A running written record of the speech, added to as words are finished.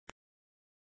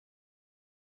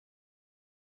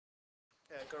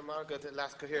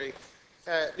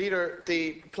Leader,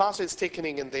 the plot is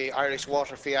thickening in the Irish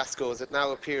water fiasco as it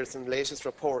now appears in the latest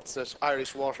reports that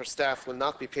Irish water staff will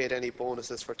not be paid any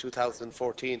bonuses for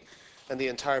 2014 and the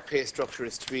entire pay structure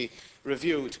is to be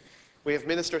reviewed. We have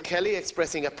Minister Kelly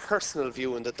expressing a personal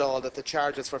view in the Dáil that the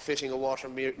charges for fitting a water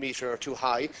meter are too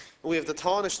high. We have the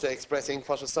Taoiseach expressing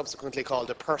what was subsequently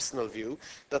called a personal view,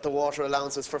 that the water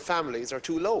allowances for families are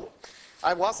too low.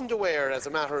 I wasn't aware, as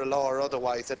a matter of law or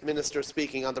otherwise, that ministers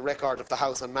speaking on the record of the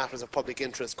House on matters of public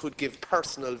interest could give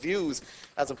personal views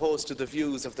as opposed to the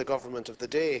views of the government of the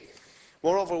day.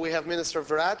 Moreover, we have Minister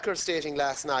Varadkar stating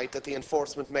last night that the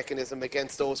enforcement mechanism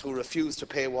against those who refuse to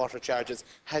pay water charges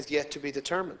has yet to be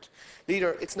determined.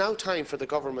 Leader, it's now time for the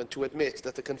government to admit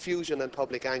that the confusion and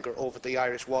public anger over the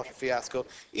Irish water fiasco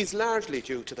is largely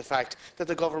due to the fact that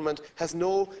the government has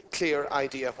no clear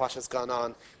idea what has gone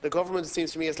on. The government, it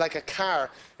seems to me, is like a car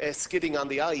skidding on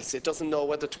the ice. It doesn't know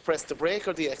whether to press the brake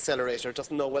or the accelerator. It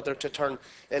doesn't know whether to turn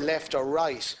left or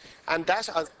right. And that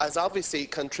has obviously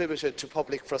contributed to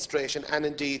public frustration and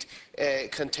indeed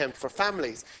contempt for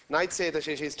families. And I'd say that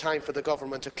it is time for the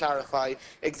government to clarify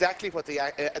exactly what the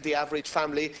average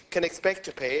family can expect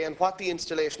to pay and what the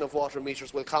installation of water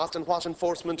meters will cost and what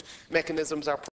enforcement mechanisms are